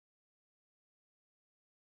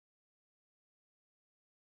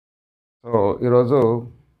So ఈరోజు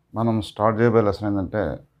మనం start చేయబోయే లెసన్ ఏంటంటే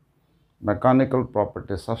మెకానికల్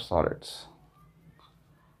ప్రాపర్టీస్ ఆఫ్ సాలిడ్స్.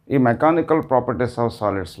 ఈ మెకానికల్ ప్రాపర్టీస్ ఆఫ్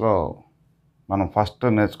సాలిడ్స్లో మనం ఫస్ట్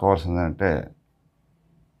నేర్చుకోవాల్సింది ఏంటంటే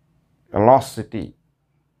వెలాసిటీ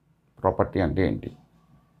ప్రాపర్టీ అంటే ఏంటి,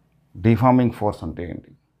 డిఫార్మింగ్ ఫోర్స్ అంటే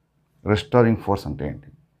ఏంటి, రిస్టోరింగ్ ఫోర్స్ అంటే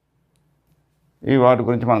ఏంటి, ఈ వాటి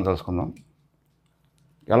గురించి మనం తెలుసుకుందాం.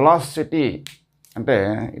 వెలాసిటీ అంటే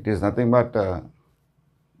it is nothing but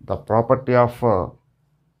the property of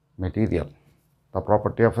material, the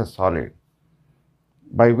property of a solid,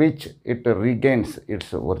 by which it regains its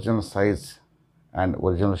original size and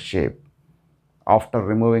original shape after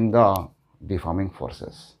removing the deforming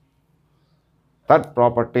forces. That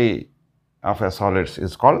property of a solid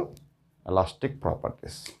is called elastic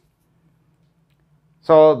properties.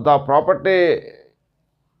 So the property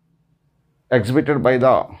exhibited by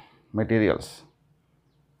the materials,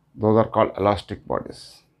 those are called elastic bodies.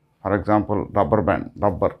 For example, rubber band,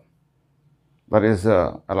 rubber, that is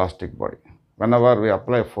elastic body. Whenever we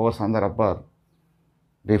apply force on the rubber,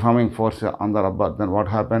 deforming force on the rubber, then what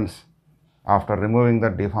happens? After removing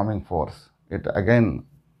the deforming force, it again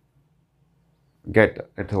get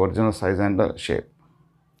its original size and shape.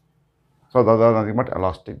 So those are nothing but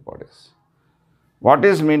elastic bodies. What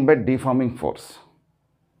is meant by deforming force?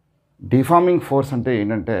 Deforming force ante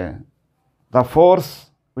ఏంటంటే the force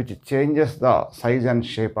which changes the size and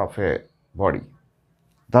shape of a body,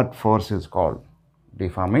 that force is called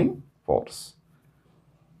deforming force.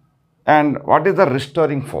 And what is the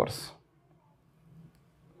restoring force?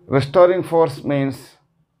 Restoring force means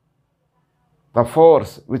the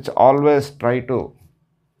force which always try to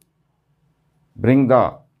bring the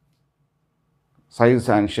size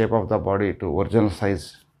and shape of the body to original size,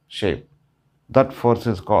 shape. That force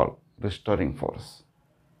is called restoring force.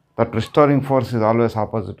 That restoring force is always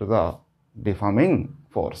opposite to the deforming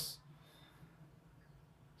force.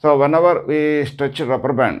 So whenever we stretch a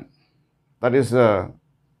rubber band, that is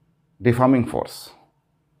deforming force.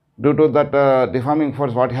 Due to that deforming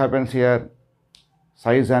force, what happens here?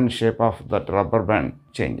 Size and shape of that rubber band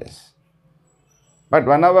changes. But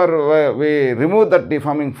whenever we remove that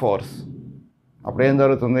deforming force, అప్పుడు ఏం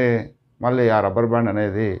జరుగుతుంది? మళ్ళీ ఆ rubber band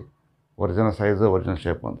అనేది original size, original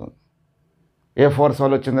shape ఉంటుంది. ఏ force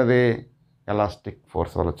వల్ల వచ్చింది? అది ఎలాస్టిక్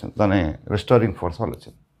ఫోర్స్ వల్ల వచ్చింది, దాని రిస్టోరింగ్ ఫోర్స్ వల్ల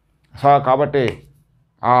వచ్చింది. సో కాబట్టి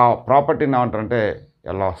ఆ ప్రాపర్టీని ఏమంటారంటే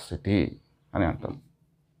వెలాసిటీ అని అంటాం.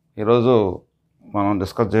 ఈరోజు మనం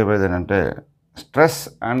డిస్కస్ చేయబోయేది ఏంటంటే stress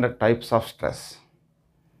and types of stress.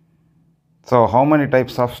 So how many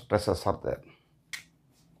types of stresses are there?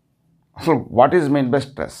 అసలు what is mean by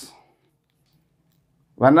stress?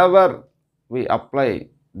 Whenever we apply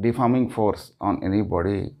deforming force on any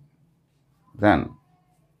body, then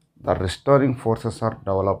the restoring forces are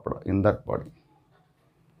developed in that body.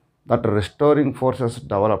 That restoring forces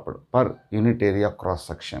developed per unit area cross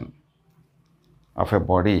section of a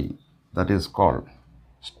body, that is called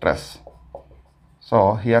stress. So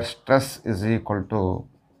here stress is equal to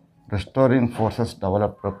restoring forces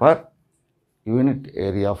developed per unit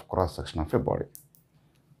area of cross section of a body.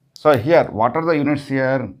 So here, what are the units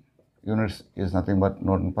here? Units is nothing but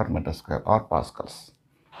Newton per meter square or pascals.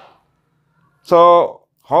 So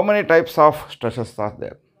how many types of stresses are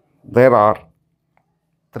there? There are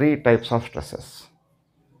three types of stresses.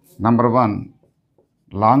 Number one,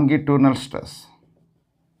 longitudinal stress.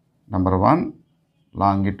 Number one,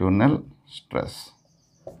 longitudinal stress.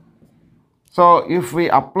 So if we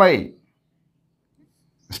apply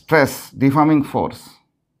stress, deforming force,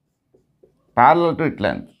 parallel to its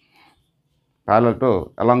length, parallel to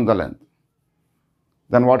along the length,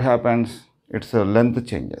 then what happens? Its length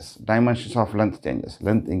changes, dimensions of length changes,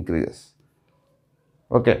 length increases.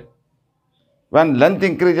 Okay, when length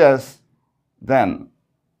increases, then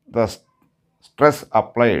the stress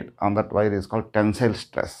applied on that wire is called tensile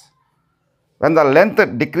stress. When the length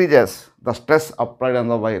decreases, the stress applied on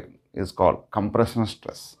the wire is called compression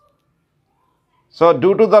stress. So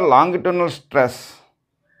due to the longitudinal stress,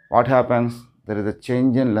 what happens? There is a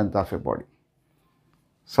change in length of a body.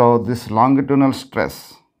 So this longitudinal stress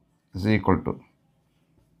is equal to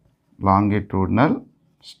longitudinal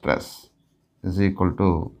stress is equal to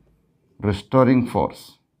restoring force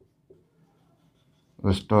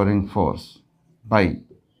by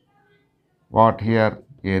what here?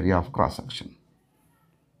 Area of cross section.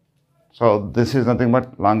 So this is nothing but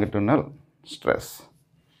longitudinal stress.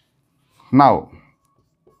 Now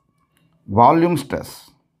volume stress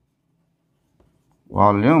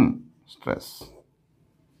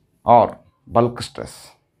or bulk stress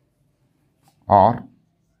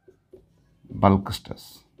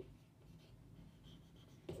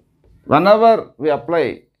Whenever we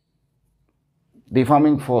apply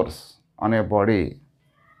deforming force on a body,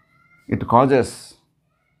 it causes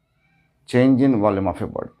change in volume of a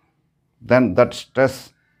body. Then that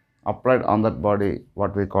stress applied on that body,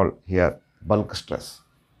 what we call here bulk stress.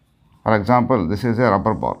 For example, this is a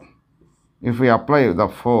rubber ball. If we apply the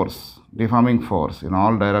force, deforming force in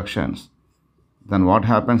all directions, then what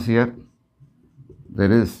happens here?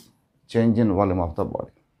 There is change in volume of the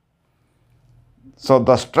body. So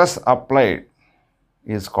the stress applied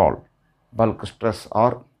is called bulk stress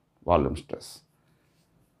or volume stress.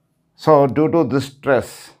 So due to this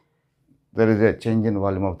stress, there is a change in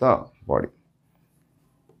volume of the body.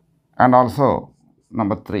 And also,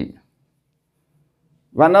 number 3,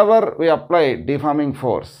 whenever we apply deforming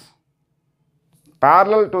force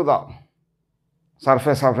parallel to the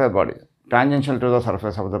surface of the body, tangential to the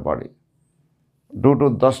surface of the body, due to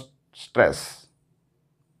the stress,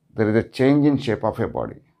 there is a change in shape of a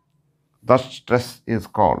body. That stress is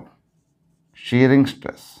called shearing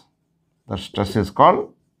stress. The stress is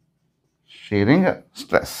called shearing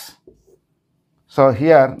stress. So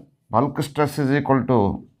here bulk stress is equal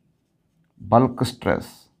to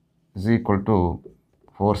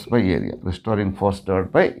force by area, restoring force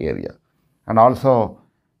divided by area. And also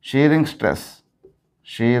shearing stress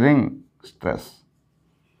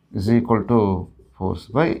is equal to force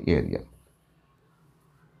by area.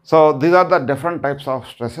 So these are the different types of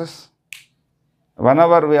stresses.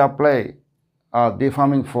 Whenever we apply a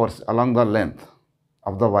deforming force along the length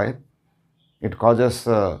of the wire, it causes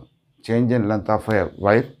a change in length of a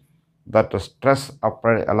wire. That stress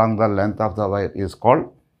applied along the length of the wire is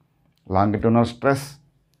called longitudinal stress.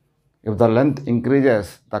 If the length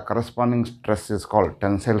increases, the corresponding stress is called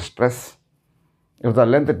tensile stress. If the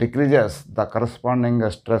length decreases, the corresponding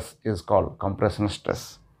stress is called compression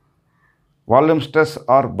stress. Volume stress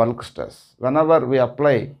or bulk stress. Whenever we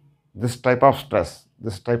apply this type of stress,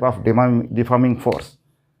 this type of deforming force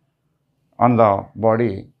on the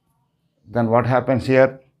body, then what happens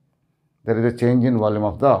here? There is a change in volume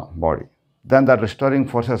of the body. Then the restoring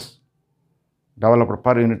forces developed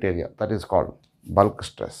per unit area, that is called bulk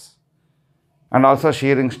stress. And also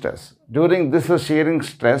shearing stress. During this shearing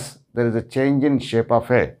stress, there is a change in shape of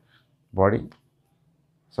a body.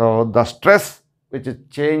 So the stress which is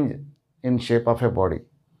change in shape of a body,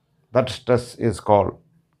 that stress is called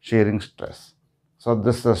shearing stress. So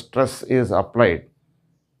this stress is applied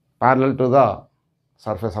parallel to the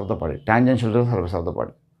surface of the body, tangential to the surface of the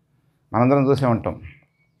body. మనందరం చూసే ఉంటాం,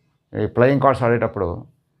 ఈ playing cards ఆడేటప్పుడు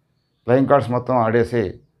playing cards మొత్తం ఆడేసి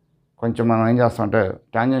కొంచెం మనం ఏం చేస్తామంటే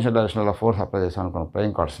టాంజెన్షియల్ డైరెక్షన్లో ఫోర్స్ అప్లై చేసాం అనుకున్నాం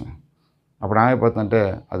ప్లేయింగ్ కార్డ్స్ని. అప్పుడు ఏమైపోతుందంటే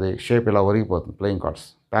అది షేప్ ఇలా ఒరిగిపోతుంది. ప్లేయింగ్ కార్డ్స్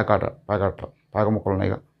పేక ముక్కలు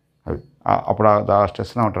ఉన్నాయిగా అవి, అప్పుడు ఆ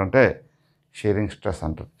స్ట్రెస్ ఏమంటారంటే షేరింగ్ స్ట్రెస్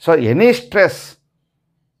అంటారు. So any stress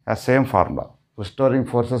has same formula, restoring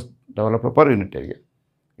forces developed per unit area.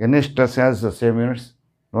 Any stress has the same units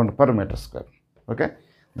known per metre square. Okay,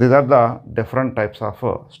 these are the different types of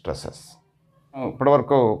stresses.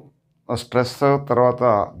 ఇప్పటివరకు stress తర్వాత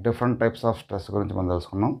different types of stress గురించి మనం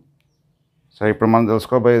తెలుసుకున్నాం. So ఇప్పుడు మనం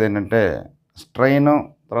తెలుసుకోబోయేది ఏంటంటే strain,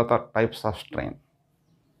 తర్వాత types of strain.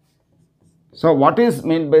 So what is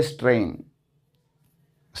mean by strain?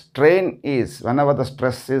 Strain is whenever the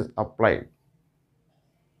stress is applied,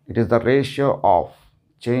 it is the ratio of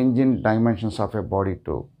change in dimensions of a body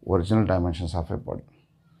to original dimensions of a body.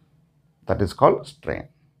 That is called strain.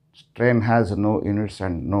 Strain has no units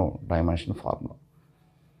and no dimension formula.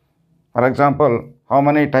 For example, how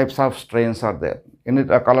many types of strains are there? Eన్ని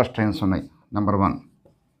రకాల strains ఉన్నాయి? Number 1,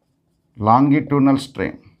 longitudinal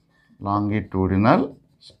strain. Longitudinal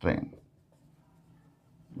strain.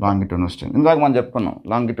 ఇందాక మనం చెప్పుకున్నాం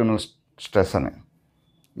longitudinal stress అని.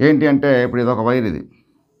 ఏంటి అంటే ఇప్పుడు ఇది ఒక వైర్ ఇది.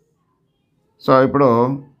 సో ఇప్పుడు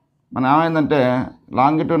మనం ఏమైందంటే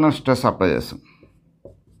లాంగిట్యూడినల్ స్ట్రెస్ అప్లై చేస్తాం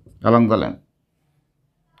అలాంగ్ ద లెంత్.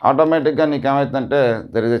 ఆటోమేటిక్గా నీకు ఏమవుతుందంటే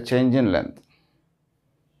there is a change in length.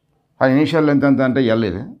 ఆ ఇనీషియల్ లెంత్ ఎంత అంటే ఎల్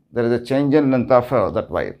ఇది, there is a change in length of that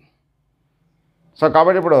wire. So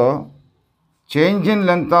కాబట్టి ఇప్పుడు చేంజ్ ఇన్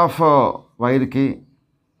లెంత్ ఆఫ్ వైర్కి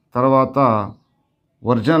తర్వాత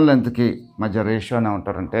ఒరిజినల్ లెంత్కి మధ్య రేషియోనే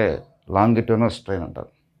ఉంటారంటే లాంగిట్యూడినల్ స్ట్రెయిన్ అంటారు.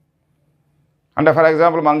 అంటే ఫర్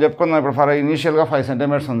ఎగ్జాంపుల్ మనం చెప్పుకుందాం, ఇప్పుడు ఇనీషియల్గా 5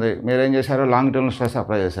 సెంటీమీటర్స్ ఉంది, మీరు ఏం చేశారు లాంగిట్యూడినల్ స్ట్రెస్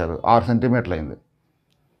అప్లై చేశారు, 6 సెంటీమీటర్లు అయింది.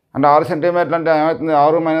 అంటే 6 సెంటీమీటర్లు అంటే ఏమవుతుంది,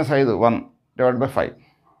 6 - 5 1/5.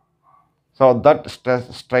 So that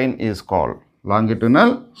strain is called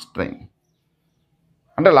longitudinal strain.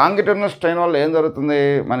 అంటే లాంగిట్యూడినల్ స్ట్రెయిన్ వల్ల ఏం జరుగుతుంది,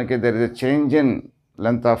 మనకి there is a change in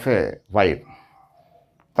length of A wire.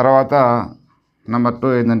 తర్వాత నెంబర్ 2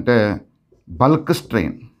 ఏంటంటే bulk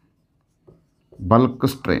strain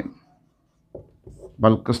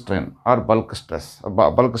are bulk stress,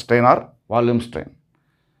 bulk strain are volume strain.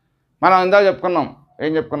 మనం ఇందాక చెప్పుకున్నాం,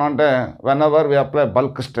 ఏం చెప్పుకున్నాం అంటే when ever we apply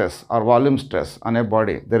bulk stress or volume stress on a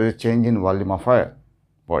body there is change in volume of a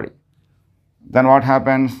body. Then what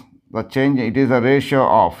happens? The change, it is a ratio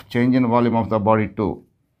of change in volume of the body to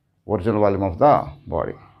original volume of the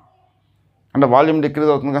body. అంటే volume decrease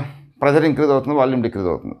అవుతుందిగా, pressure increase అవుతుంది, volume decrease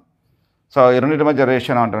అవుతుంది. So ఈ రెండింటి మధ్య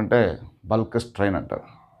ratio అంటే bulk strain అంటారు,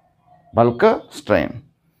 bulk strain.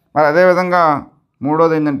 మరి అదేవిధంగా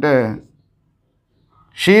మూడోది ఏంటంటే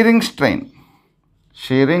షీరింగ్ స్ట్రెయిన్.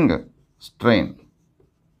 షీరింగ్ స్ట్రెయిన్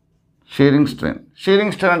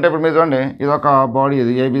అంటే ఇప్పుడు మీరు చూడండి, ఇది ఒక బాడీ,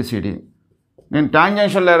 ఇది ఏబిసిడి. నేను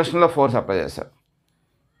టాంజెన్షియల్ డైరెక్షన్లో ఫోర్స్ అప్లై చేశాను.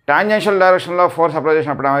 టాంజెన్షియల్ డైరెక్షన్లో ఫోర్స్ అప్లై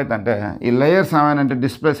చేసినప్పుడు ఏమవుతుందంటే ఈ లేయర్స్ ఏమైనా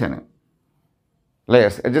డిస్ప్లేస్ అయినాయి,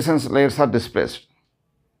 layers ఎడ్జసెన్స్ layers are displaced,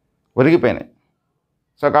 ఒరిగిపోయినాయి.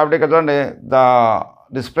 So కాబట్టి ఇక్కడ చూడండి, the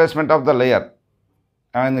displacement of the layer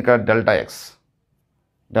ఏమైంది ఇక్కడ డెల్టా ఎక్స్.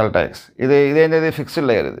 ఇదేంటి ఫిక్స్డ్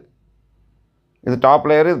లేయర్, ఇది టాప్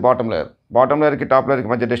లేయర్, ఇది బాటమ్ లేయర్. బాటమ్ లేయర్కి టాప్ లేయర్కి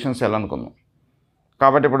మధ్య డిస్టెన్స్ ఎలా అనుకుందాం.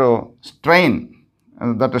 కాబట్టి ఇప్పుడు strain,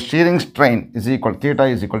 that shearing strain is equal theta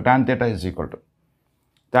is equal tan theta is equal to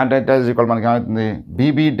మనకి ఏమవుతుంది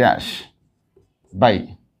BB dash by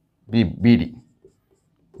beedi,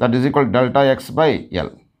 that is equal delta X by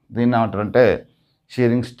L. దీన్ని ఏమంటారంటే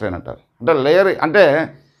షీరింగ్ స్ట్రెయిన్ అంటారు. అంటే లేయర్ అంటే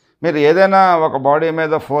మీరు ఏదైనా ఒక బాడీ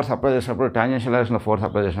మీద ఫోర్స్ అప్లై చేసినప్పుడు, టాంజెన్షియల్ డైరెక్షన్లో ఫోర్స్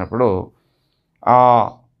అప్లై చేసినప్పుడు ఆ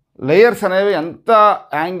లేయర్స్ అనేవి ఎంత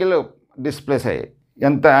యాంగిల్ డిస్ప్లేస్ అయ్యాయి,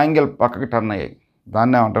 ఎంత యాంగిల్ పక్కకి టర్న్ అయ్యాయి,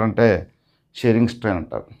 దాన్ని ఏమంటారంటే షీరింగ్ స్ట్రెయిన్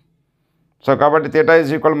అంటారు. సో కాబట్టి థీటా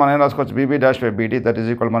ఈజ్ ఈక్వల్ మనం ఏం రాసుకోవచ్చు BB dash by beedi, that is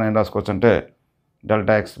equal మనం ఏం రాసుకోవచ్చు అంటే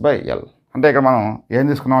డెల్టా ఎక్స్ బై ఎల్. అంటే ఇక్కడ మనం ఏం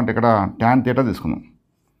తీసుకున్నాం అంటే ఇక్కడ tan theta తీసుకున్నాం.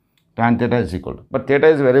 tan theta is equal to, but theta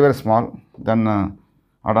is very very small, then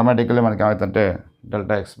automatically మనకి ఏమవుతుందంటే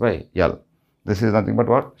delta X by L. This is nothing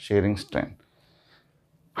but what shearing strain.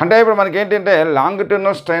 అంటే ఇప్పుడు మనకి ఏంటంటే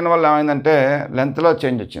లాంగిట్యూడినల్ స్ట్రెయిన్ వల్ల ఏమైందంటే లెంత్లో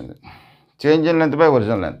చేంజ్ వచ్చింది, change in length by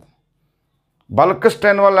original length. Bulk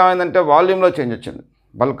strain వల్ల ఏమైందంటే వాల్యూమ్లో చేంజ్ వచ్చింది,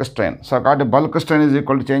 బల్క్ స్ట్రెయిన్. సో కాబట్టి bulk strain is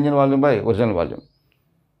equal to change in volume by original volume.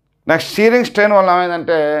 Next shearing strain వల్ల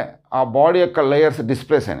ఏమైందంటే ఆ బాడీ యొక్క లేయర్స్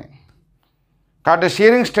డిస్ప్లేస్ అయినాయి. కాబట్టి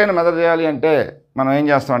షీరింగ్ స్ట్రెయిన్ మెజర్ చేయాలి అంటే మనం ఏం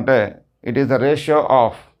చేస్తామంటే it is the ratio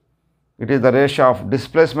of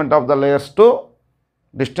displacement of the layers to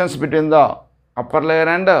distance between the upper layer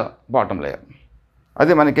and bottom layer.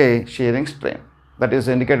 అది మనకి shearing strain, that is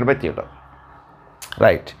indicated by theta.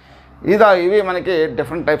 Right, ఇవి మనకి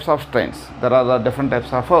different types of strains. There are the different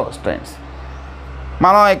types of strains.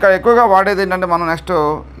 మనం ఇక్కడ ఎక్కువగా వాడేది ఏంటంటే మనం next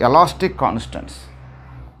elastic constants.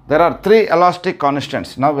 There are 3 elastic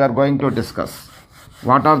constants. Now we are going to discuss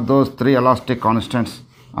what are those 3 elastic constants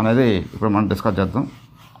అనేది ఇప్పుడు మనం డిస్కస్ చేద్దాం.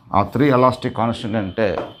 ఆ 3 ఎలాస్టిక్ కాన్స్టెంట్ అంటే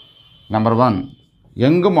number 1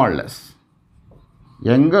 young modulus.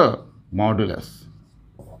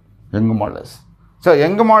 So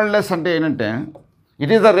young modulus అంటే ఏంటంటే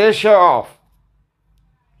it is the ratio of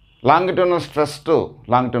longitudinal stress to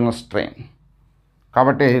longitudinal strain.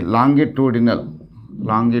 కాబట్టి longitudinal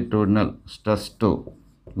stress to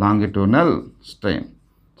longitudinal strain.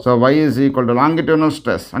 So y is equal to longitudinal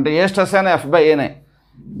stress అంటే ఏ stress అయినా F by ఏనే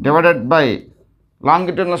divided by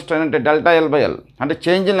longitudinal strain అంటే delta L by L, అంటే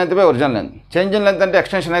change in length by original length. Change in length అంటే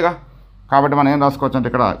ఎక్స్టెన్షనేగా, కాబట్టి మనం ఏం రాసుకోవచ్చు అంటే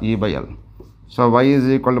ఇక్కడ ఈ by L. So y is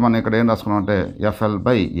equal to మనం ఇక్కడ ఏం రాసుకున్నాం అంటే FL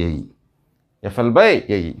by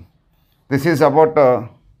AE. This is about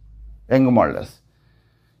young modulus.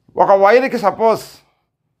 ఒక వైర్కి సపోజ్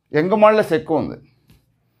యంగ్ మాడ్యులస్ ఎక్కువ ఉంది,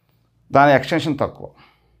 దాని ఎక్స్టెన్షన్ తక్కువ,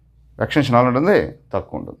 ఎక్స్టెన్షన్ ఎలా ఉంటుంది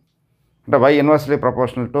తక్కువ ఉంటుంది. అంటే y ఇన్వర్స్లీ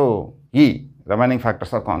ప్రపోర్షనల్ టు ఈ remaining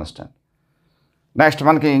factors are constant. Next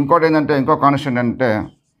మనకి ఇంకోటి ఏంటంటే ఇంకో కాన్స్టెంట్ అంటే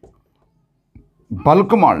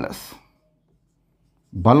బల్క్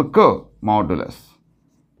మాడ్యులస్.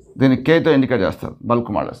 దీన్ని కేతో ఇండికేట్ చేస్తారు, బల్క్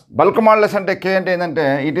మాడ్యులస్ అంటే కే అంటే ఏంటంటే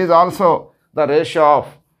it is also the ratio of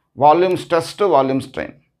volume stress to volume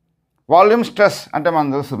strain. Volume stress అంటే మనం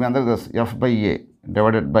తెలుసు, మీ అందరికీ తెలుసు, F by A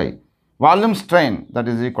divided by volume strain, that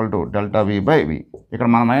is equal to delta V by V. ఇక్కడ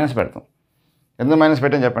మనం మైనస్ పెడతాం. ఎందుకు మైనస్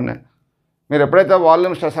పెట్టాం చెప్పండి. మీరు ఎప్పుడైతే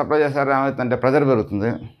వాల్యూమ్ స్ట్రెస్ అప్లై చేస్తారో ఏమవుతుందంటే ప్రెజర్ పెరుగుతుంది,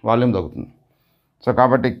 వాల్యూమ్ తగ్గుతుంది. సో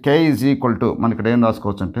కాబట్టి K ఈజ్ ఈక్వల్ టు మనకి ఇక్కడ ఏం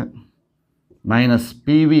రాసుకోవచ్చు అంటే మైనస్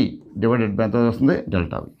PV డివైడెడ్ బై ఎంత వస్తుంది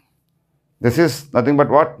delta V. This is nothing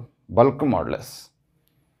but what bulk modulus.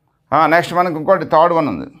 Next మనకి ఇంకోటి థర్డ్ వన్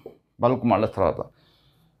ఉంది బల్క్ మాడ్యులస్ తర్వాత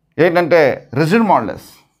ఏంటంటే రిజిడ్ మాడ్యులస్.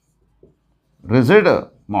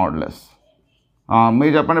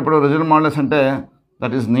 మీరు చెప్పండి ఇప్పుడు రిజిడ్ మాడ్యులస్ అంటే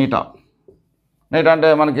దట్ ఈస్ నీటా అంటే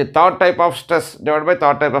మనకి third type of stress divide by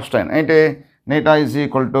third type of strain. ఏంటి నీటా ఈజ్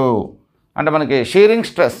ఈక్వల్ టు అంటే మనకి shearing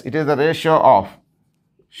stress, it is the ratio of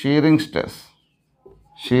shearing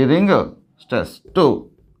stress 2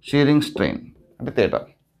 shearing strain అంటే థీటా.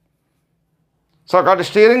 సో కాబట్టి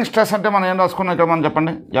స్టీరింగ్ స్ట్రెస్ అంటే మనం ఏం రాసుకున్నాం ఇక్కడ మనం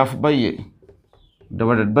చెప్పండి, F/A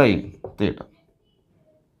divided by theta.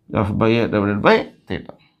 F/A divided by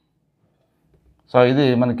theta. So ఇది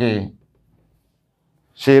మనకి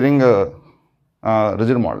షీరింగ్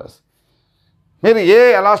రిజిడ్ మోడల్స్. మీరు ఏ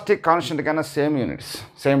elastic కాన్స్టెంట్కైనా same units,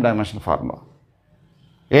 same dimension formula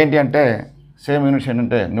ఏంటి అంటే సేమ్ యూనిట్స్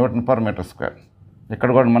ఏంటంటే Nm/m². ఇక్కడ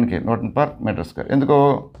కూడా మనకి Nm/m². ఎందుకు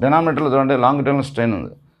డినామినేటర్లో చూడండి లాంగిట్యూడినల్ స్ట్రెయిన్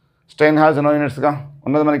ఉంది. స్ట్రెయిన్ హ్యాజ్ నో యూనిట్స్గా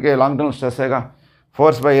ఉన్నది మనకి longitudinal స్ట్రెస్సేగా.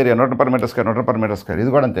 Force by area Nm/m².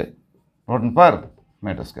 ఇది కూడా అంతే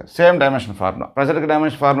Nm/m². Same dimension formula. ప్రెజర్కి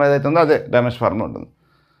dimension formula ఏదైతే ఉందో అదే డైమెన్షన్ ఫార్ములా ఉంటుంది.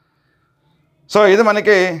 సో ఇది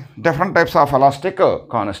మనకి different types of elastic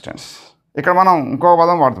constants. ఇక్కడ మనం ఇంకో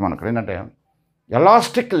పదం వాడుతాం ఇక్కడ ఏంటంటే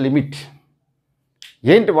ఎలాస్టిక్ లిమిట్.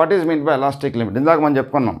 ఏంటి, what is mean by elastic limit? ఇందాక మనం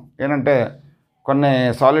చెప్పుకున్నాం ఏంటంటే కొన్ని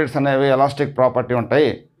సాలిడ్స్ అనేవి ఎలాస్టిక్ ప్రాపర్టీ ఉంటాయి.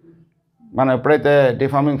 మనం ఎప్పుడైతే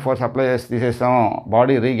డిఫార్మింగ్ ఫోర్స్ అప్లై చేసి తీసేస్తామో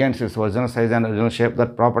body రీగైన్స్ it's original size and original shape.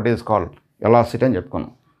 That property is called elasticity అని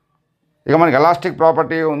చెప్పుకున్నాం. ఇక మనకి ఎలాస్టిక్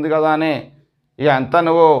ప్రాపర్టీ ఉంది కదా అని ఇక అంతా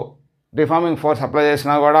నువ్వు డిఫార్మింగ్ ఫోర్స్ అప్లై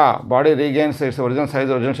చేసినా కూడా body రీగైన్స్ it's original size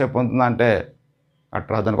original shape ఉంటుందంటే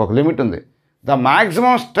అట్లా దానికి ఒక లిమిట్ ఉంది. The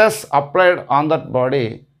maximum stress applied on that body,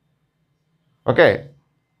 okay,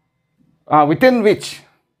 within which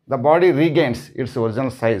the body regains its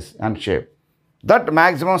original size and shape. That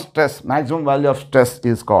maximum stress, maximum value of stress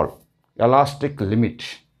is called elastic limit.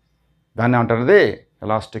 దాన్ని ఏమంటారు, అది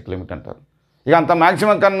elastic limit అంటారు. ఇక అంత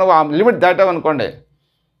maximum కన్నా నువ్వు ఆ limit దాటావనుకోండి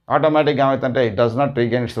ఆటోమేటిక్గా ఏమవుతుందంటే it does not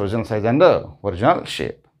regain it's original size and original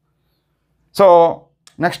shape. So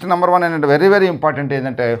next number 1 ఏంటంటే వెరీ వెరీ ఇంపార్టెంట్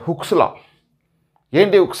ఏంటంటే హుక్స్ లా.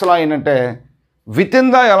 ఏంటి హుక్స్ లా ఏంటంటే with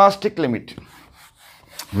in the elastic limit.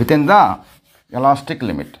 Within the elastic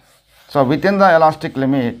limit. So within the elastic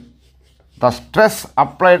limit, the stress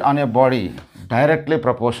applied on a body directly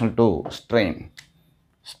proportional to strain.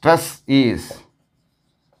 Stress is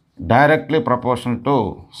directly proportional to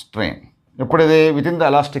strain. ఇప్పుడు ఇది within the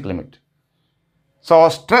elastic limit. So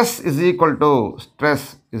stress is equal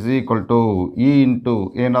to E into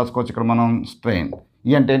ఏం రాసుకోవచ్చు ఇక్కడ మనం strain.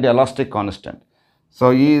 E అంటే ఏంటి, elastic constant. So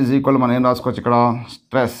E is equal మనం ఏం రాసుకోవచ్చు ఇక్కడ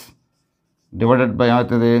స్ట్రెస్ డివైడెడ్ బై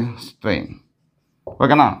అవుతుంది స్ట్రెయిన్.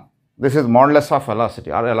 ఓకేనా? This is modulus of velocity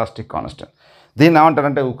are elastic constant. దీన్ని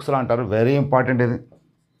ఏమంటారంటే హుక్స్ లా అంటారు. వెరీ ఇంపార్టెంట్ ఇది.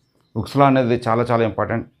 హుక్స్ లా అనేది చాలా చాలా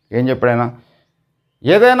ఇంపార్టెంట్. ఏం చెప్పాడైనా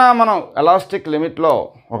ఏదైనా మనం ఎలాస్టిక్ లిమిట్లో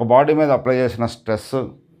ఒక బాడీ మీద అప్లై చేసిన స్ట్రెస్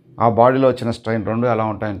ఆ బాడీలో వచ్చిన స్ట్రెయిన్ రెండు ఎలా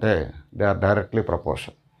ఉంటాయంటే they are directly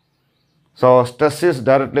proportional. So stress is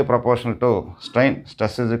directly proportional to strain.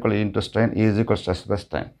 Stress is equal in to strain, is equal stress by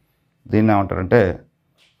strain. దీన్ని ఏమంటారంటే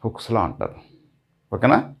హుక్స్ లా అంటారు.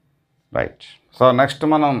 ఓకేనా? రైట్. సో నెక్స్ట్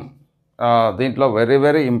మనం దీంట్లో very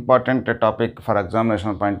very important topic for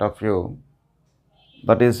examination point of view,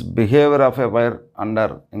 that is behaviour of a wire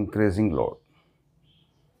under increasing load.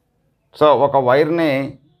 So ఒక వైర్ని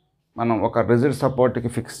మనం ఒక rigid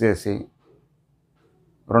సపోర్ట్కి fix చేసి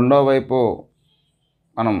రెండో వైపు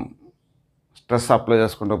మనం స్ట్రెస్ అప్లై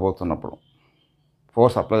చేసుకుంటూ పోతున్నప్పుడు,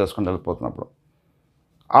 ఫోర్స్ అప్లై చేసుకుంటూ వెళ్ళిపోతున్నప్పుడు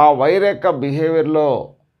ఆ వైర్ యొక్క బిహేవియర్లో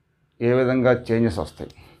ఏ విధంగా చేంజెస్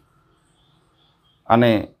వస్తాయి అని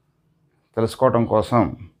తెలుసుకోవటం కోసం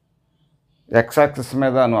ఎక్స్ యాక్సిస్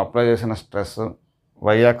మీద నువ్వు అప్లై చేసిన స్ట్రెస్,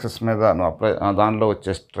 వై యాక్సిస్ మీద నువ్వు దానిలో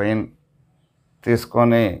వచ్చే స్ట్రెయిన్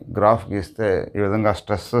తీసుకొని గ్రాఫ్ గీస్తే ఈ విధంగా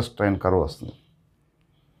స్ట్రెస్ స్ట్రెయిన్ కర్వ్ వస్తుంది.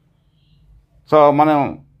 సో మనం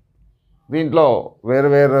దీంట్లో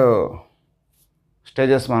వేరు వేరు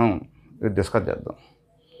స్టేజెస్ మనం డిస్కస్ చేద్దాం.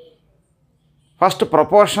 ఫస్ట్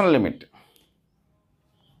ప్రపోర్షనల్ లిమిట్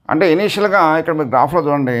అంటే ఇనీషియల్గా ఇక్కడ మీరు గ్రాఫ్లో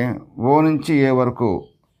చూడండి ఓ నుంచి ఏ వరకు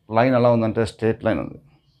లైన్ ఎలా ఉందంటే స్ట్రేట్ లైన్ ఉంది.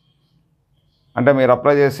 అంటే మీరు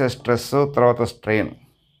అప్లై చేసే స్ట్రెస్ తర్వాత స్ట్రెయిన్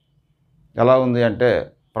ఎలా ఉంది అంటే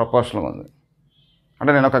ప్రపోర్షనల్ ఉంది.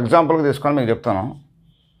 అంటే నేను ఒక ఎగ్జాంపుల్కి తీసుకొని మీకు చెప్తాను.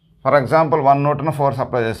 For example 1 Newton force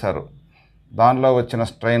apply చేశారు, దానిలో వచ్చిన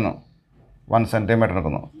స్ట్రెయిన్ 1 సెంటీమీటర్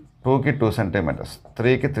అనుకుందాం, 2కి 2 సెంటీమీటర్స్,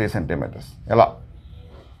 3కి 3 సెంటీమీటర్స్. ఎలా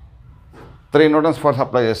 3 Newton ఫోర్స్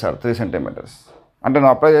అప్లై చేశారు 3 సెంటీమీటర్స్ అంటే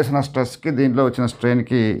నువ్వు అప్లై చేసిన స్ట్రెస్కి దీంట్లో వచ్చిన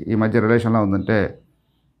స్ట్రెయిన్కి ఈ మధ్య రిలేషన్లో ఉందంటే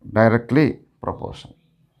డైరెక్ట్లీ ప్రపోర్షనల్.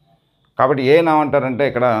 కాబట్టి ఏమంటారంటే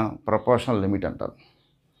ఇక్కడ ప్రపోర్షనల్ లిమిట్ అంటారు.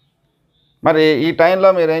 మరి ఈ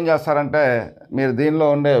టైంలో మీరు ఏం చేస్తారంటే మీరు దీనిలో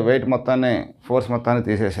ఉండే వెయిట్ మొత్తాన్ని, ఫోర్స్ మొత్తాన్ని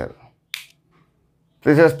తీసేశారు.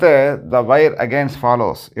 తీసేస్తే the wire against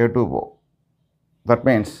follows A to బో. That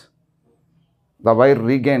means the wire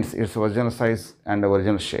రీగైన్స్ it's original size and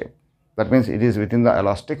original shape. That means it is with in the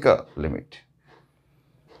elastic limit.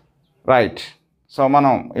 Right. So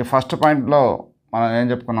మనం ఈ ఫస్ట్ పాయింట్లో మనం ఏం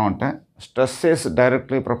చెప్పుకున్నామంటే stress is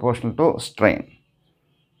directly proportional to strain.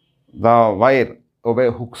 The wire obey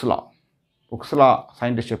hooks law. Hooks law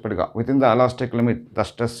scientist చెప్పాడుగా, with in the elastic limit the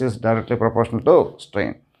stress is directly proportional to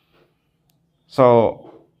strain. So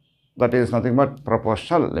that is nothing but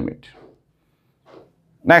proportional limit.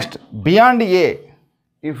 Next, beyond a,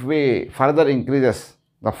 if we further increases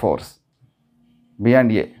the force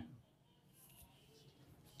beyond a.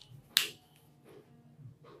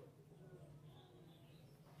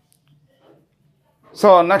 So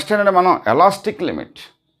next ఏంటంటే మనం elastic limit.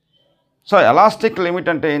 So elastic limit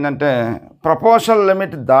అంటే ఏంటంటే proportional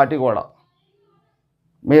limit దాటి కూడా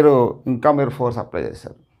మీరు force apply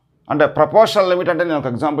చేశారు. అంటే proportional limit అంటే నేను ఒక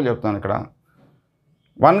ఎగ్జాంపుల్ చెప్తాను. ఇక్కడ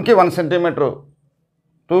 1కి 1 సెంటీమీటర్,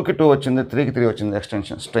 2కి 2 వచ్చింది, 3కి 3 వచ్చింది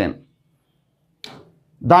ఎక్స్టెన్షన్ స్ట్రెయిన్.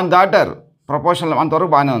 దాన్ని దాటారు ప్రపోర్షనల్,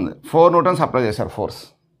 అంతవరకు బాగానే ఉంది. 4 న్యూటన్స్ అప్లై చేశారు ఫోర్స్,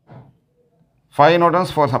 5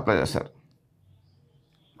 న్యూటన్స్ ఫోర్స్ అప్లై చేశారు.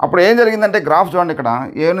 అప్పుడు ఏం జరిగిందంటే గ్రాఫ్ చూడండి, ఇక్కడ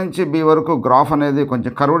ఏ నుంచి బి వరకు గ్రాఫ్ అనేది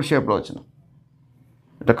కొంచెం కర్వ్డ్ షేప్లో వచ్చింది.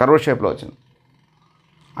 ఇట్లా కర్వ్డ్ షేప్లో వచ్చింది.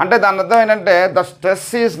 అంటే దాని అర్థం ఏంటంటే the stress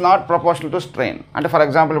is not proportional to strain. అంటే ఫర్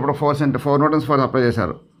ఎగ్జాంపుల్ ఇప్పుడు 4 న్యూటన్స్ ఫోర్స్ అప్లై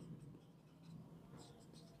చేశారు,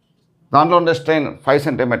 దాంట్లో ఉండే స్ట్రెయిన్ 5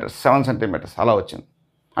 సెంటీమీటర్స్, 7 సెంటీమీటర్స్ అలా వచ్చింది.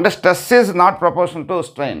 అంటే stress is not proportional to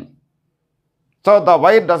strain. So the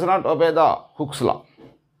wire does not obey the hooks law.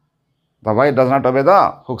 The wire does not obey the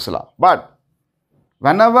hooks law. But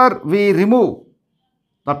whenever we remove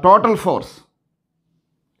the total force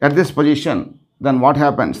at this position, then what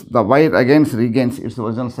happens? The wire again regains its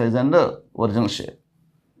original size and original shape.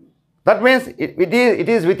 That means it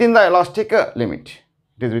is within the elastic limit.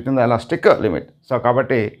 It is within the elastic limit. So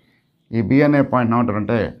కాబట్టి ఈ B అనే point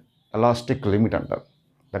ఏమంటారంటే elastic limit అంటారు.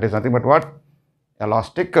 That is nothing but what?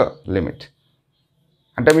 Elastic limit.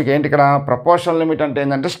 అంటే మీకు ఏంటి ఇక్కడ proportional limit అంటే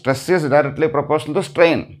ఏంటంటే stress is directly proportional to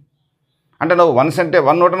strain. అంటే నువ్వు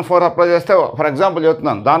 1 న్యూటన్ ఫోర్స్ అప్లై చేస్తే, ఫర్ ఎగ్జాంపుల్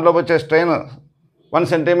చెప్తున్నాను, దాంట్లో వచ్చే స్ట్రెయిన్ 1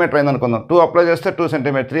 సెంటీమీటర్ అయింది అనుకుందాం. 2 అప్లై చేస్తే 2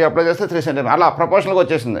 సెంటీమీటర్, 3 అప్లై చేస్తే 3 సెంటీమీటర్, అలా ప్రపోర్షనల్గా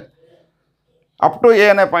వచ్చేసింది అప్ టు ఏ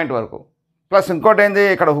అనే పాయింట్ వరకు. ప్లస్ ఇంకోటి ఏంది,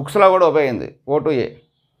 ఇక్కడ హుక్స్లా కూడా ఒబే అయింది O to A.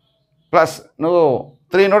 ప్లస్ నువ్వు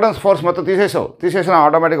 3 న్యూటన్స్ ఫోర్స్ మొత్తం తీసేసిన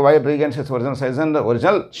automatic wire రీగెయిన్స్ it's original size and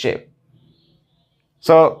original shape.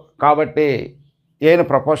 So కాబట్టి ఏని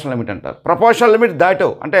ప్రపోర్షనల్ లిమిట్ అంటారు. ప్రపోర్షనల్ లిమిట్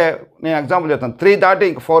దాటావు అంటే నేను ఎగ్జాంపుల్ చెప్తాను, 3 దాటి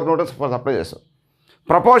ఇంక 4 న్యూటన్స్ ఫోర్స్ అప్లై చేస్తావు.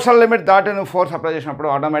 ప్రపోర్షనల్ లిమిట్ దాటి నువ్వు ఫోర్స్ అప్లై చేసినప్పుడు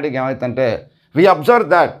ఆటోమేటిక్ ఏమవుతుందంటే we observe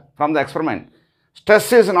that from the experiment stress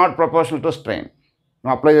is not proportional to strain.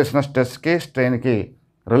 నువ్వు అప్లై చేసిన స్ట్రెస్కి స్ట్రెయిన్కి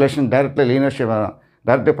రిలేషన్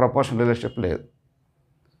డైరెక్ట్లీ ప్రపోర్షనల్ రిలేషన్షిప్ లేదు.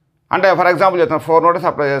 అంటే ఫర్ ఎగ్జాంపుల్ చెప్తాను, 4 న్యూటన్స్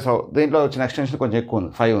అప్లై చేసావు, దీంట్లో వచ్చిన ఎక్స్టెన్షన్ కొంచెం ఎక్కువ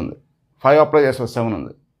ఉంది, 5 ఉంది, 5 అప్లై చేసావు, 7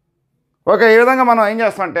 ఉంది. ఓకే, ఈ విధంగా మనం ఏం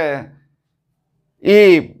చేస్తామంటే ఈ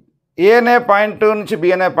ఏ అనే పాయింట్ నుంచి బి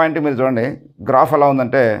అనే పాయింట్ మీరు చూడండి గ్రాఫ్ ఎలా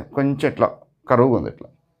ఉందంటే కొంచెం ఇట్లా కరువుగా ఉంది ఇట్లా.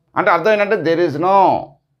 అంటే అర్థం ఏంటంటే there is no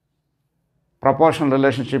proportional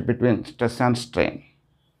relationship between stress and strain.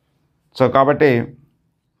 So కాబట్టి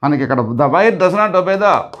మనకి ఇక్కడ the wire does not obey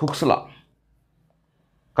the hooks లా.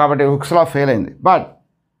 కాబట్టి హుక్స్ లా ఫెయిల్ అయింది. బట్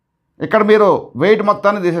ఇక్కడ మీరు వెయిట్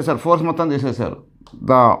మొత్తాన్ని తీసేశారు, ఫోర్స్ మొత్తాన్ని తీసేశారు.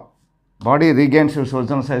 The body రీగెయిన్స్ it's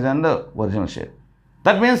original size and original shape.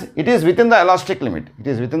 That means it is within the elastic limit. It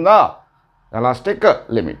is within the elastic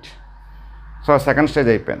limit. So second stage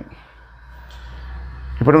అయిపోయింది.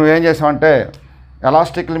 ఇప్పుడు నువ్వు ఏం చేసావంటే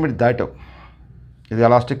ఎలాస్టిక్ లిమిట్ దాటావు. ఇది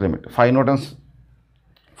ఎలాస్టిక్ లిమిట్, 5 న్యూటన్స్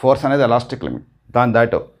ఫోర్స్ అనేది elastic limit, దాన్ని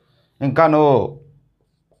దాటావు. ఇంకా నువ్వు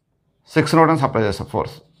 6 న్యూటన్స్ అప్లై చేస్తావు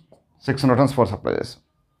ఫోర్స్, 6 న్యూటన్స్ ఫోర్స్ అప్లై చేస్తావు.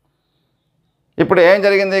 ఇప్పుడు ఏం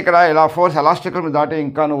జరిగింది ఇక్కడ, ఇలా ఫోర్స్ ఎలాస్టిక్ లిమిట్ దాటి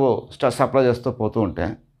ఇంకా నువ్వు స్ట్రెస్ అప్లై చేస్తూ పోతూ ఉంటే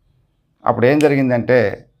అప్పుడు ఏం జరిగిందంటే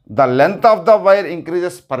the length of the wire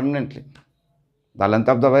increases permanently. The length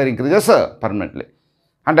of the wire increases permanently.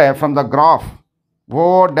 అంటే from the graph O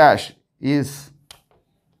dash is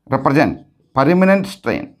represent permanent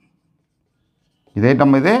strain.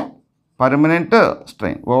 ఇదేంటమ్మా, ఇది పర్మనెంట్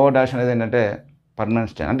స్ట్రెయిన్. O dash అనేది ఏంటంటే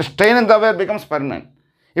పర్మనెంట్ స్ట్రెయిన్. అంటే strain in the wire becomes permanent.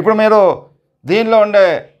 ఇప్పుడు మీరు దీనిలో ఉండే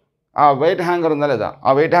ఆ వెయిట్ హ్యాంగర్ ఉందా లేదా,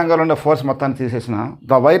 ఆ వెయిట్ హ్యాంగర్లో ఉండే ఫోర్స్ మొత్తాన్ని తీసేసిన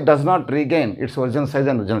the wire does not regain it's original size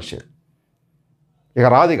and original shape. ఇక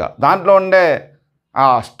రాదు. ఇక దాంట్లో ఉండే ఆ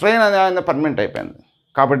స్ట్రెయిన్ అనేది పర్మనెంట్ అయిపోయింది.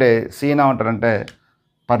 కాబట్టి సీన్ ఏమంటారంటే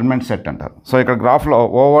పర్మనెంట్ సెట్ అంటారు. సో ఇక్కడ గ్రాఫ్లో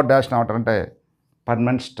O dash ఏమంటారంటే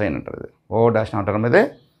పర్మనెంట్ స్ట్రెయిన్ అంటారు. ఇది O dash ఏమంటారు, ఇది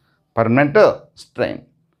పర్మనెంట్ స్ట్రెయిన్.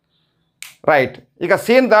 రైట్, ఇక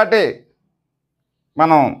సీన్ దాటి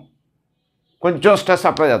మనం కొంచెం స్ట్రెస్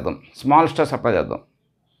అప్లై చేద్దాం, స్మాల్ స్ట్రెస్ అప్లై చేద్దాం.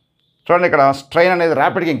 చూడండి ఇక్కడ స్ట్రెయిన్ అనేది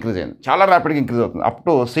ర్యాపిడ్గా ఇంక్రీజ్ అయింది, చాలా ర్యాపిడ్గా ఇంక్రీజ్ అవుతుంది. అప్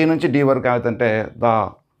టు C నుంచి D వరకు ఏమవుతుందంటే the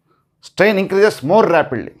strain increases more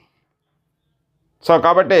rapidly. So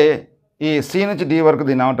కాబట్టి ఈ C నుంచి D వరకు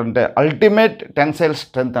దీన్ని ఏమంటారంటే అల్టిమేట్ టెన్సైల్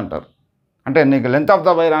స్ట్రెంత్ అంటారు. అంటే నీకు లెంత్ ఆఫ్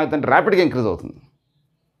ద వైర్ ఏమవుతుందంటే ర్యాపిడ్గా ఇంక్రీజ్ అవుతుంది.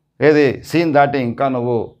 ఏది సీన్ దాటి ఇంకా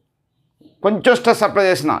నువ్వు కొంచెం స్ట్రెస్ అప్లై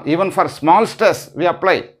చేసిన, even for small stress we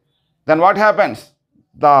apply, then what happens,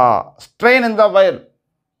 the strain in the wire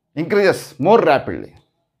increases more rapidly.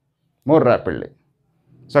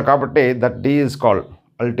 So కాబట్టి that D is called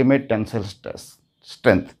ultimate tensile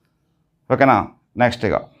strength. ఓకేనా.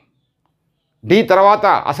 నెక్స్ట్గా D తర్వాత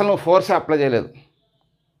అసలు నువ్వు ఫోర్సే అప్లై చేయలేదు,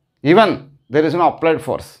 even there is no applied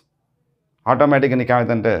force, ఆటోమేటిక్గా నీకు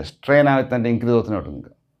ఏమవుతుందంటే strain ఏమవుతుందంటే ఇంక్రీజ్ అవుతూనే ఉంటుంది.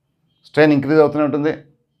 స్ట్రెయిన్ ఇంక్రీజ్ అవుతూనే ఉంటుంది.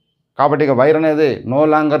 కాబట్టి ఇక వైర్ అనేది no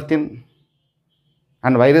longer thin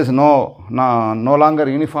and wire is no longer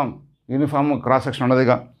uniform cross section ఉండదు.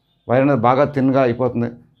 ఇక వైర్ అనేది బాగా థిన్గా అయిపోతుంది.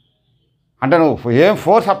 అంటే నువ్వు ఏం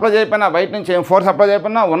ఫోర్స్ అప్లై చేయకపోయినా, బయట నుంచి ఏం ఫోర్స్ అప్లై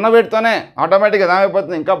చేయకపోయినా ఉన్న వెయిట్తోనే ఆటోమేటిక్గా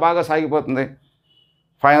ఏమైపోతుంది, ఇంకా బాగా సాగిపోతుంది.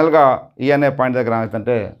 ఫైనల్గా E అనే పాయింట్ దగ్గర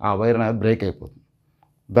ఏమవుతుందంటే ఆ వైర్ అనేది బ్రేక్ అయిపోతుంది.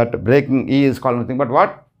 That breaking E is called nothing but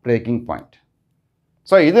what, breaking point.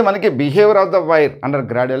 So ఇది మనకి behaviour of the wire under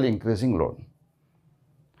gradually increasing load.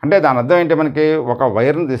 అంటే దాని అర్థం ఏంటి, మనకి ఒక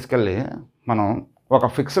వైర్ని తీసుకెళ్ళి మనం ఒక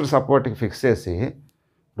ఫిక్స్డ్ సపోర్ట్కి ఫిక్స్ చేసి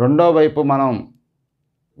రెండో వైపు మనం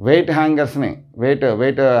వెయిట్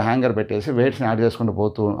హ్యాంగర్ పెట్టేసి వెయిట్స్ని యాడ్ చేసుకుంటూ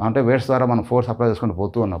పోతూ, అంటే వెయిట్స్ ద్వారా మనం ఫోర్స్ అప్లై చేసుకుంటూ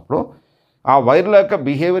పోతూ ఉన్నప్పుడు ఆ వైర్ల యొక్క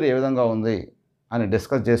బిహేవియర్ ఏ విధంగా ఉంది అని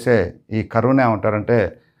డిస్కస్ చేసే ఈ కర్వ్ని ఏమంటారంటే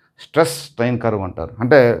స్ట్రెస్ స్ట్రెయిన్ కర్వ్ అంటారు.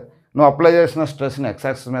 అంటే నువ్వు అప్లై చేసిన స్ట్రెస్ని X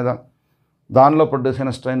యాక్సిస్ మీద, దానిలో ప్రొడ్యూస్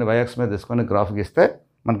అయిన స్ట్రెయిన్ Y యాక్సిస్ మీద తీసుకొని గ్రాఫ్ గీస్తే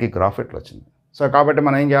మనకి గ్రాఫ్ ఇట్లా వచ్చింది. సో కాబట్టి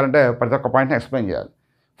మనం ఏం చేయాలంటే ప్రతి ఒక్క పాయింట్ని ఎక్స్ప్లెయిన్ చేయాలి.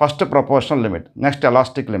 First proportional limit, next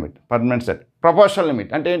elastic limit, permanent set. Proportional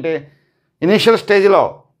limit అంటే ఏంటి, ఇనీషియల్ స్టేజ్లో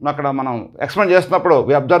అక్కడ మనం ఎక్స్ప్లెయిన్ చేస్తున్నప్పుడు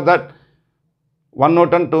we observe that 1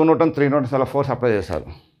 Newton 2 Newton 3 Newton అలా ఫోర్స్ అప్లై చేశారు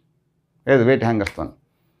ఏది వెయిట్ హ్యాంగర్స్తో.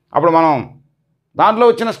 అప్పుడు మనం దాంట్లో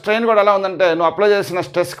వచ్చిన స్ట్రెయిన్ కూడా ఎలా ఉందంటే నువ్వు అప్లై చేసిన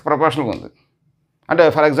స్ట్రెస్కి ప్రపోర్షనల్గా ఉంది. అంటే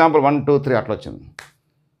ఫర్ ఎగ్జాంపుల్ 1 2 3 అట్లా వచ్చింది.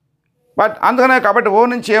 బట్ అందుకనే కాబట్టి O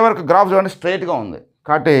నుంచి A వరకు గ్రాఫ్ చూడండి స్ట్రైట్గా ఉంది.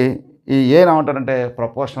 కాబట్టి ఈ ఏమంటారంటే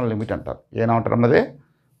ప్రపోర్షనల్ లిమిట్ అంటారు. ఏమంటారు అన్నది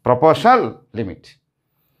ప్రపోర్షనల్ లిమిట్.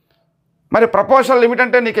 మరి ప్రపోర్షనల్ లిమిట్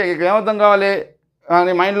అంటే నీకు ఏమర్థం కావాలి,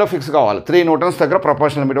 నీ మైండ్లో ఫిక్స్ కావాలి. 3 Newtons దగ్గర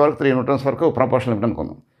ప్రపోర్షనల్ లిమిట్ వరకు, 3 Newtons వరకు ప్రపోర్షనల్ లిమిట్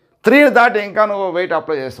అనుకుందాం. 3 దాటి ఇంకా నువ్వు వెయిట్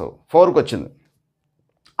అప్లై చేస్తావు, 4కి వచ్చింది.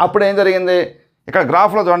 అప్పుడు ఏం జరిగింది, ఇక్కడ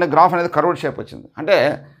గ్రాఫ్లో చూడండి, గ్రాఫ్ అనేది కర్వ్డ్ షేప్ వచ్చింది. అంటే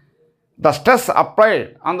the stress applied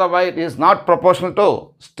on the wire is not proportional to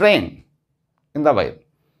strain in the wire.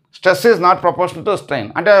 Stress is not proportional to strain.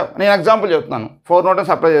 అంటే నేను ఎగ్జాంపుల్ చెప్తున్నాను, 4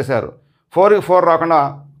 Newtons అప్లై చేశారు, 4కి 4 రాకుండా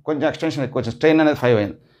కొంచెం ఎక్స్టెన్షన్ ఎక్కువ వచ్చింది, స్ట్రెయిన్ అనేది 5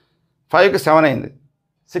 అయింది, 5కి 7 అయింది,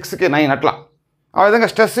 6కి 9 అట్లా. ఆ విధంగా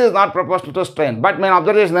stress is not proportional to strain. But నేను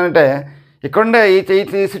అబ్జర్వ్ చేసింది ఏంటంటే ఇక్కడుండే ఈ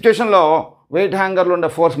సిచ్యువేషన్లో వెయిట్ హ్యాంగర్లో ఉండే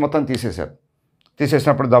ఫోర్స్ మొత్తం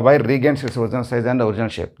తీసేసినప్పుడు the wire రీగెయిన్స్ it's original size and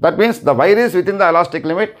original shape. That means the wire is with in the elastic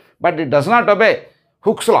limit but it does not obey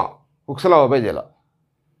hooks law obey చేయాలి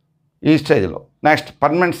ఈ స్టేజ్లో. Next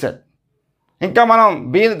permanent set. ఇంకా మనం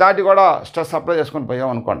బీని దాటి కూడా stress apply చేసుకొని పోయాం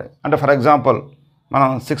అనుకోండి, అంటే ఫర్ ఎగ్జాంపుల్ మనం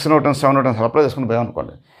 6 Newtons 7 Newtons అప్లై చేసుకొని పోయాం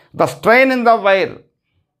అనుకోండి, the strain in the wire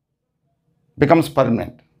becomes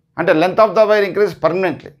permanent. అంటే length of the wire increase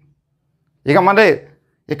permanently. ఇక మరి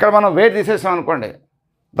ఇక్కడ మనం వెయిట్ తీసేసాం అనుకోండి,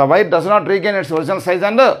 the wire does not regain it's original size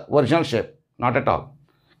and original shape, not at all.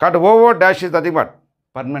 కాబట్టి ఓ dash is nothing but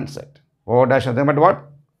permanent set. Oh dash nothing but what,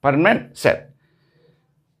 permanent set.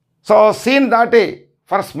 So scene దాటి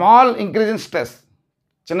for small increase in stress,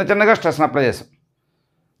 చిన్నగా స్ట్రెస్ని apply చేసాం,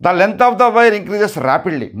 the length of the wire increases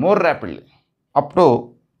rapidly, more rapidly up to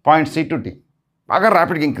point C to D. బాగా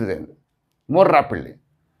ర్యాపిడ్గా increase అయింది, more rapidly.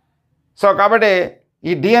 So కాబట్టి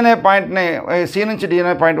ఈ D అనే పాయింట్ని, C నుంచి D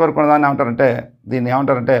అనే పాయింట్ వరకు ఉన్నదాన్ని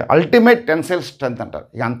ఏమంటారంటే అల్టిమేట్ టెన్సైల్ స్ట్రెంత్ అంటారు.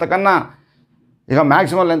 ఇక అంతకన్నా ఇక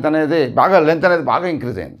మ్యాక్సిమం లెంత్ అనేది బాగా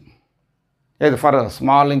ఇంక్రీజ్ అయింది, ఏది for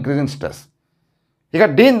small increase in stress. ఇక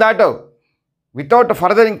డీని దాటావు వితౌట్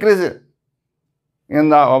ఫర్దర్ ఇంక్రీజ్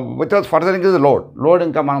లోడ్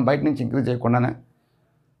ఇంకా మనం బయట నుంచి ఇంక్రీజ్ చేయకుండానే,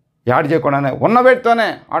 యాడ్ చేయకుండానే ఉన్న వెయిట్తోనే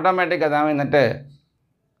ఆటోమేటిక్గా అది ఏమైందంటే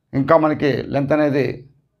ఇంకా మనకి లెంత్ అనేది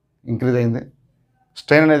ఇంక్రీజ్ అయింది,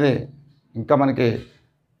 స్ట్రెయిన్ అనేది ఇంకా మనకి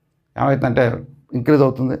ఏమవుతుందంటే ఇంక్రీజ్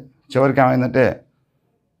అవుతుంది. చివరికి ఏమైందంటే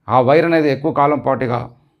ఆ వైర్ అనేది ఎక్కువ కాలం పాటుగా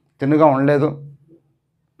తిన్నుగా ఉండలేదు.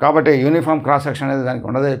 కాబట్టి యూనిఫామ్ క్రాస్ సెక్షన్ అనేది దానికి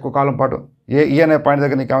ఉండదు ఎక్కువ కాలం పాటు. ఈ అనే పాయింట్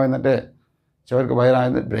దగ్గర నీకు ఏమైందంటే చివరికి వైర్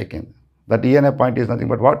అనేది బ్రేక్ అయింది. దట్ ఈ అనే point is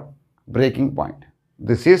nothing but what, breaking point.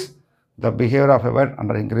 This is the behaviour of a wire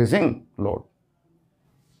under increasing load.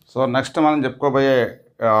 So next మనం చెప్పుకోబోయే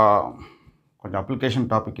కొంచెం అప్లికేషన్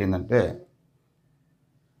టాపిక్ ఏంటంటే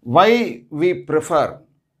why we prefer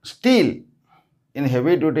steel in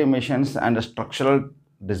heavy duty machines and structural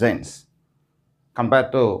designs compare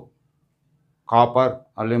to copper,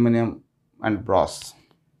 aluminium and brass.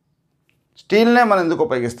 స్టీల్నే మనం ఎందుకు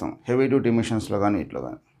ఉపయోగిస్తాం heavy duty మిషన్స్లో కానీ ఇట్లో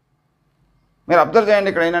కానీ. మీరు అబ్జర్వ్ చేయండి,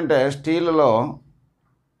 ఇక్కడ ఏంటంటే స్టీల్లో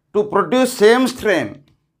to produce same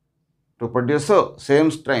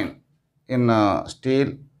strain in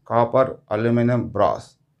steel, copper, aluminium, brass,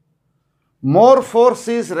 more force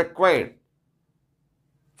is required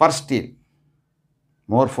for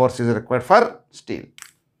steel.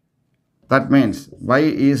 That means Y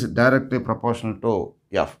is directly proportional to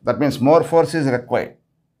F. That means more force is required.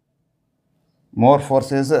 More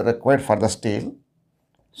force is required for the steel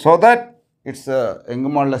so that its Young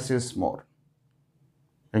modulus is more.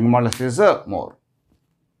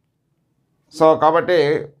 So కాబట్టి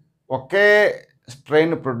ఒకే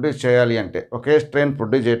strain produce చేయాలి అంటే, ఒకే strain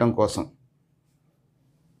produce చేయడం కోసం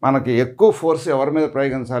మనకి ఎక్కువ force ఎవరి మీద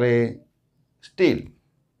ప్రయోగించాలి? Steel.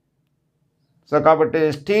 So కాబట్టి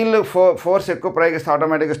స్టీల్ ఫోర్స్ ఎక్కువ ప్రయోగిస్తే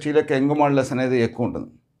ఆటోమేటిక్గా స్టీల్ యొక్క యంగ్ మాడ్యులస్ అనేది ఎక్కువ ఉంటుంది,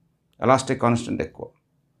 ఎలాస్టిక్ కాన్స్టెంట్ ఎక్కువ.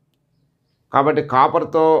 కాబట్టి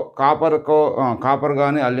కాపర్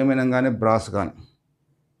కానీ, అల్యూమినియం కానీ, బ్రాస్ కానీ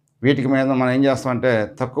వీటికి మీద మనం ఏం చేస్తామంటే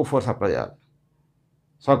తక్కువ ఫోర్స్ అప్లై చేయాలి.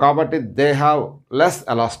 సో కాబట్టి they have less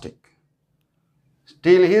elastic.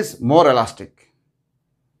 Steel is more elastic.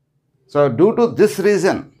 So due to this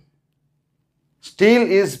reason steel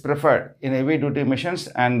is preferred in heavy duty machines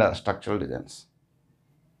and structural designs.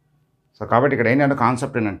 So కాబట్టి ఇక్కడ ఏంటంటే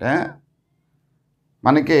కాన్సెప్ట్ ఏంటంటే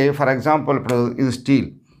మనకి ఫర్ ఎగ్జాంపుల్ ఇప్పుడు ఇది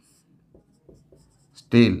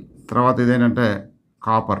స్టీల్, తర్వాత ఇదేంటంటే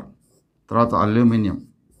కాపర్, తర్వాత అల్యూమినియం,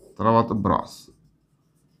 తర్వాత బ్రాస్.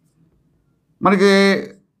 మనకి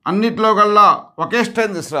అన్నిట్లో కల్లా ఒకే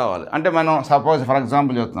స్ట్రెయిన్ తీసుకురావాలి అంటే మనం సపోజ్ ఫర్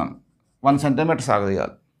ఎగ్జాంపుల్ చెప్తున్నాను 1 సెంటీమీటర్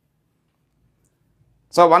సాగదీయాలి.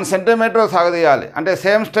 సో 1 సెంటీమీటర్ సాగదీయాలి అంటే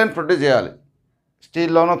సేమ్ స్ట్రెయిన్ ప్రొడ్యూస్ చేయాలి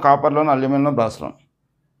స్టీల్లోనూ, కాపర్లోనూ, అల్యూమినియం, బ్రాస్లోను.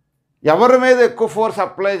 ఎవరి మీద ఎక్కువ ఫోర్స్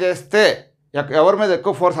అప్లై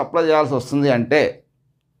చేయాల్సి వస్తుంది అంటే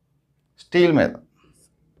స్టీల్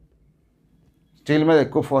మీద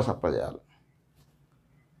ఎక్కువ ఫోర్స్ అప్లై చేయాలి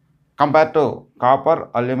compare to copper,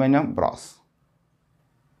 aluminium, brass.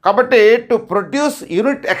 కాబట్టి to produce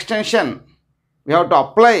unit extension we have to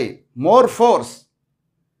apply more force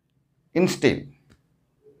in steel.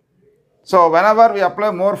 So whenever we apply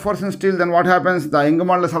more force in steel, then what happens? The Young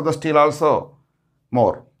modulus of the steel also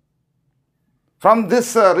more. From this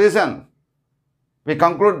reason, we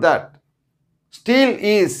conclude that steel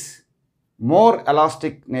is more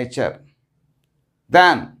elastic nature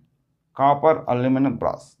than copper, aluminum,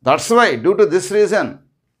 brass. That's why, due to this reason,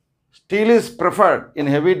 steel is preferred in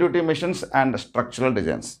heavy duty machines and structural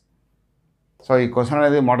designs. So ఈ question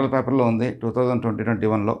అనేది model పేపర్లో ఉంది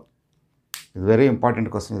 2020-21లో. ఇది very important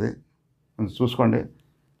question, ఇది చూసుకోండి.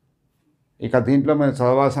 ఇక దీంట్లో మీరు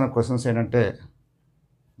చదవాల్సిన క్వశ్చన్స్ ఏంటంటే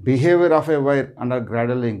behaviour of A wire under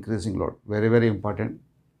gradually increasing load, very very important.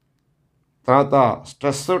 తర్వాత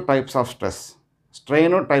stress, types of stress,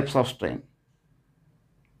 strain, types of strain,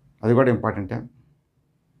 అది కూడా ఇంపార్టెంటే.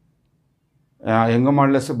 యంగ్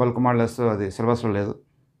మాడ్యులస్, బల్క్ మాడ్యులస్ అది సిలబస్లో లేదు.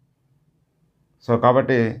 సో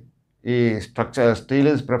కాబట్టి ఈ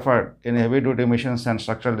steel is preferred in heavy duty machines and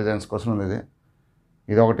structural designs కోసం ఉంది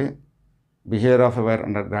ఇది ఒకటి. Behaviour of a wire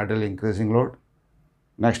under gradually increasing load.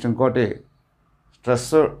 Next ఇంకోటి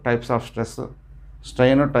stress, types of stress,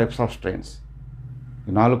 strain, types of strains.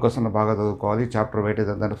 ఈ 4 క్వశ్చన్లు బాగా చదువుకోవాలి. చాప్టర్ వెయిట్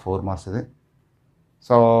ఇది అంటే 4 మార్క్స్ ఇది.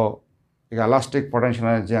 సో ఇక ఎలాస్టిక్ పొటెన్షియల్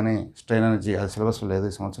ఎనర్జీ అని, స్ట్రెయిన్ ఎనర్జీ అది సిలబస్లో లేదు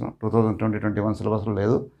ఈ సంవత్సరం, 2020-21 సిలబస్లో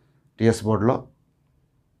లేదు టీఎస్ బోర్డులో.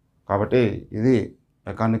 కాబట్టి ఇది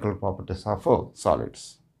మెకానికల్ ప్రాపర్టీస్ ఆఫ్ సాలిడ్స్.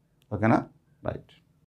 ఓకేనా? రైట్.